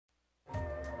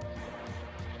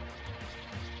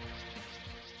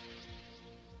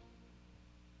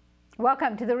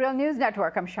Welcome to the Real News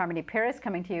Network. I'm Sharmini Paris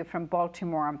coming to you from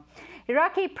Baltimore.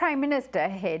 Iraqi Prime Minister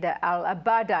Haider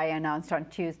al-Abadi announced on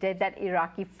Tuesday that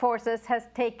Iraqi forces has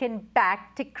taken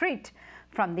back Tikrit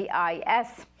from the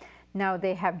IS. Now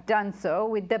they have done so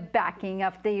with the backing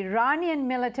of the Iranian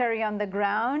military on the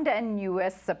ground and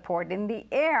U.S. support in the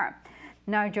air.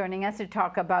 Now joining us to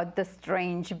talk about the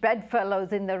strange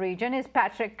bedfellows in the region is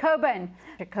Patrick Cockburn.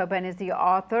 Patrick Cockburn is the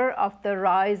author of The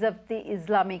Rise of the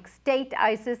Islamic State,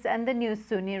 ISIS and the New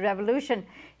Sunni Revolution.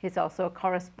 He's also a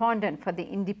correspondent for The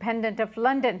Independent of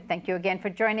London. Thank you again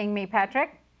for joining me,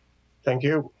 Patrick. Thank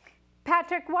you.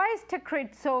 Patrick, why is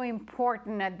Tikrit so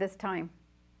important at this time?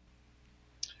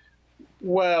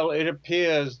 Well, it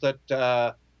appears that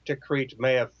Tikrit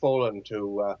may have fallen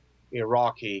to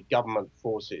Iraqi government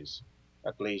forces.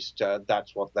 At least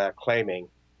that's what they're claiming.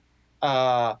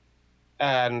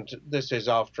 And this is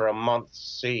after a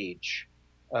month's siege.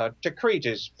 Tikrit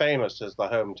is famous as the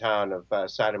hometown of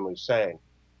Saddam Hussein.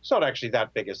 It's not actually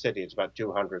that big a city. It's about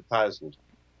 200,000,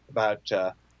 about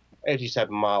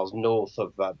 87 miles north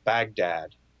of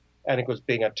Baghdad. And it was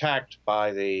being attacked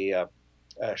by the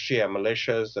Shia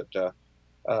militias that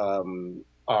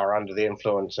are under the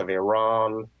influence of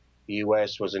Iran. The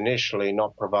US was initially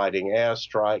not providing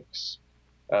airstrikes.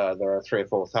 There are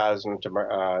 3,000 or 4,000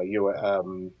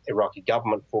 Iraqi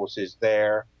government forces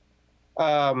there.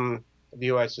 The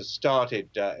US has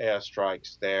started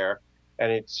airstrikes there, and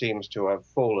it seems to have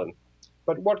fallen.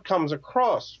 But what comes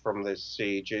across from this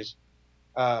siege is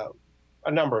a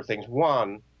number of things.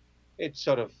 One, it's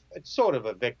sort of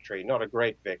a victory, not a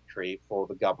great victory for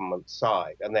the government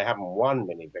side, and they haven't won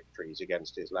many victories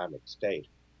against Islamic State,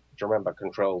 which, remember,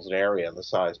 controls an area the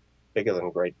size bigger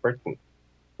than Great Britain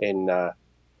in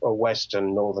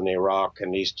western northern Iraq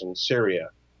and eastern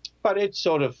Syria. But it's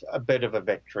sort of a bit of a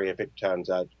victory if it turns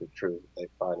out to be true that they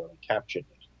finally captured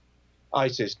it.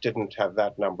 ISIS didn't have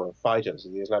that number of fighters.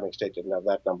 The Islamic State didn't have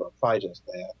that number of fighters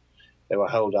there. They were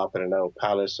holed up in an old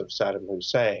palace of Saddam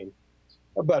Hussein.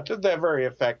 But they're very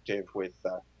effective with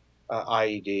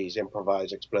IEDs,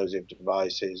 improvised explosive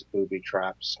devices, booby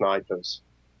traps, snipers.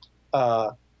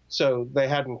 So they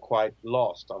hadn't quite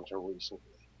lost until recently.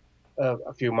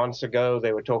 A few months ago,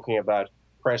 they were talking about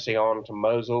pressing on to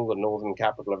Mosul, the northern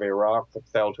capital of Iraq that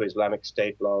fell to Islamic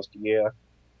State last year.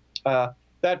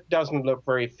 That doesn't look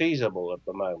very feasible at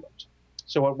the moment.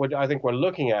 So what I think we're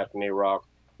looking at in Iraq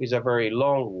is a very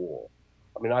long war.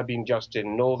 I mean, I've been just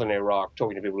in northern Iraq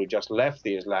talking to people who just left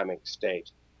the Islamic State.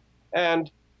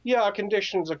 And yeah,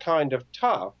 conditions are kind of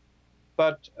tough,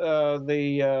 but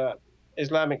the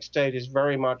Islamic State is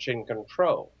very much in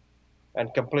control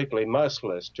and completely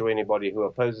merciless to anybody who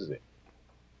opposes it.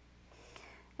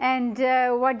 And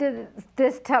what does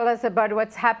this tell us about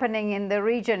what's happening in the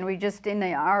region? We just, in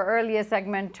our earlier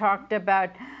segment, talked about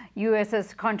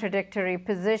U.S.'s contradictory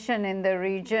position in the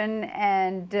region,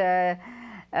 and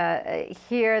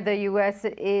here the U.S.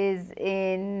 is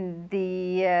in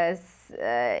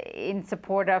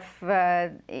support of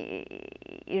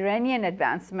Iranian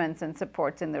advancements and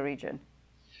supports in the region.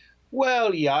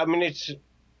 Well, yeah, I mean, it's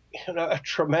a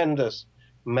tremendous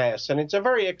mess, and it's a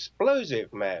very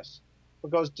explosive mess,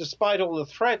 because despite all the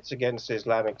threats against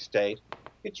Islamic State,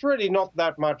 it's really not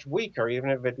that much weaker, even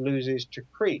if it loses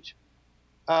Tikrit.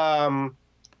 And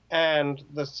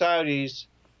the Saudis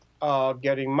are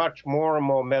getting much more and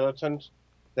more militant.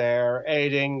 They're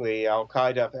aiding the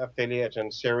al-Qaeda affiliate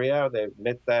in Syria. They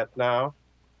admit that now.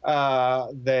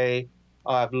 They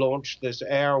have launched this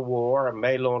air war and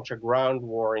may launch a ground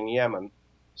war in Yemen.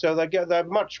 So they're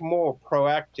much more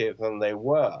proactive than they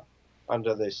were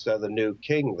under this the new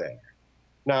king there.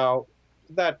 Now,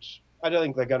 I don't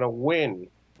think they're going to win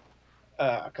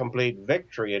a complete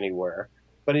victory anywhere,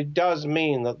 but it does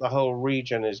mean that the whole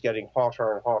region is getting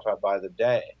hotter and hotter by the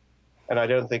day. And I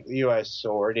don't think the U.S.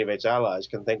 or any of its allies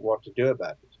can think what to do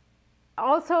about it.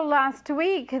 Also last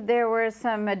week, there were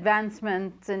some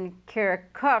advancements in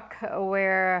Kirkuk,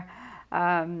 where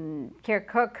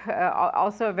Kirkuk,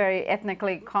 also a very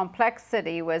ethnically complex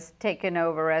city, was taken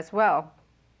over as well.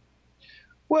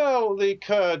 Well, the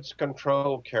Kurds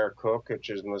control Kirkuk, which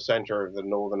is in the center of the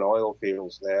northern oil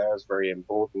fields there. It's very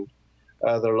important.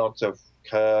 There are lots of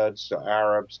Kurds,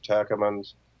 Arabs,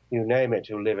 Turkomans, you name it,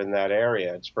 who live in that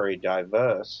area. It's very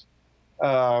diverse.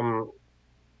 But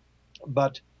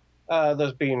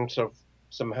there's been sort of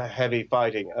some heavy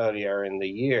fighting earlier in the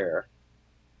year.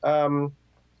 I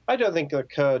don't think the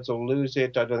Kurds will lose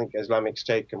it. I don't think Islamic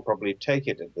State can probably take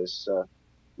it at this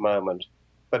moment.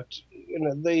 But you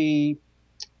know,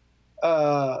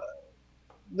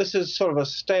 this is sort of a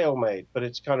stalemate, but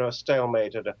it's kind of a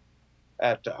stalemate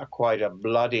at quite a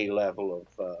bloody level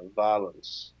of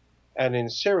violence. And in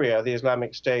Syria, the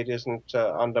Islamic State isn't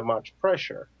under much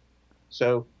pressure.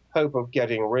 So hope of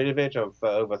getting rid of it, of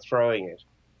overthrowing it,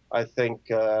 I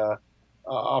think are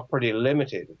pretty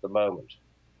limited at the moment.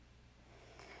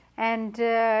 And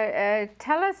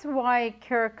tell us why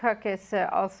Kirkuk is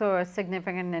also a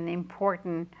significant and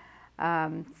important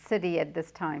city at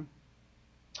this time.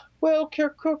 Well,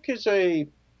 Kirkuk is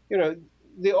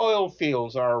the oil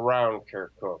fields are around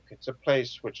Kirkuk. It's a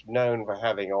place which is known for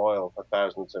having oil for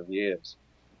thousands of years.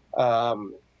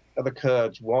 The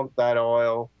Kurds want that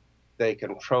oil. They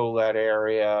control that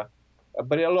area.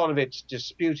 But a lot of it's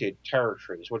disputed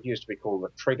territories, what used to be called the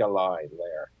trigger line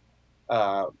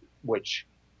there, which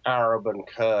Arab and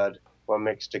Kurd were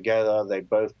mixed together. They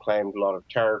both claimed a lot of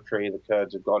territory. The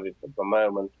Kurds have got it at the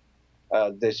moment.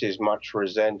 This is much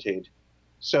resented.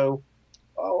 So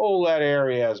all that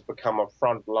area has become a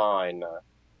front line.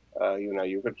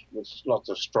 You've got lots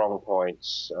of strong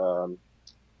points,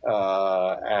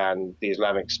 and the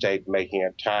Islamic State making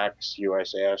attacks,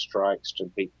 U.S. airstrikes to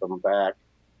beat them back.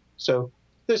 So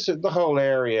the whole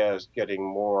area is getting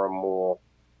more and more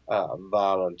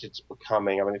violent. It's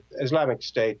becoming, Islamic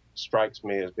State strikes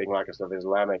me as being like a sort of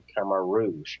Islamic Khmer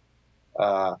Rouge,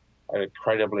 an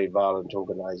incredibly violent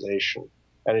organization,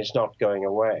 and it's not going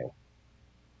away.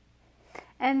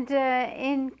 And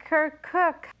in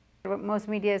Kirkuk, what most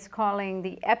media is calling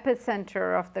the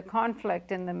epicenter of the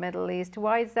conflict in the Middle East,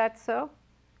 why is that so?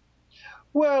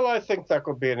 Well, I think that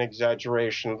could be an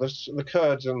exaggeration. The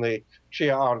Kurds and the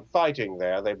Shia aren't fighting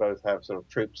there. They both have sort of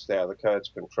troops there. The Kurds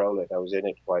control it. I was in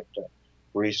it quite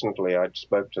recently. I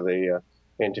spoke to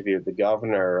interviewed the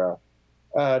governor,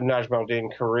 Najm al-Din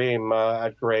Karim,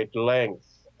 at great length.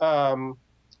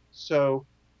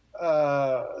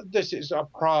 This is a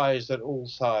prize that all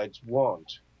sides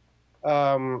want.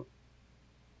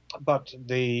 But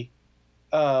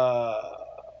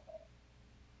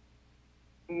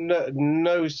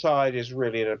no side is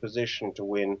really in a position to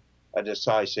win a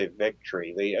decisive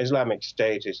victory. The Islamic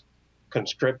State is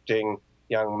conscripting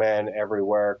young men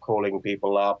everywhere, calling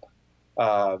people up.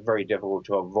 Very difficult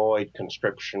to avoid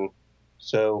conscription.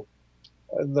 So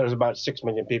there's about 6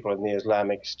 million people in the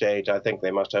Islamic State. I think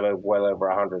they must have well over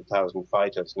 100,000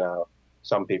 fighters now.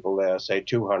 Some people there say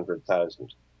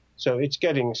 200,000. So it's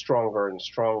getting stronger and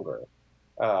stronger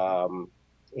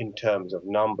in terms of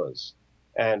numbers.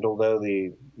 And although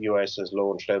the U.S. has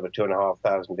launched over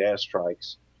 2,500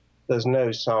 airstrikes, there's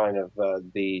no sign of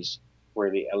these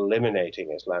really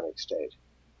eliminating Islamic State.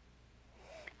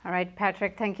 All right,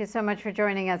 Patrick, thank you so much for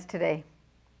joining us today.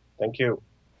 Thank you.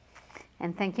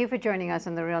 And thank you for joining us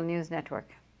on the Real News Network.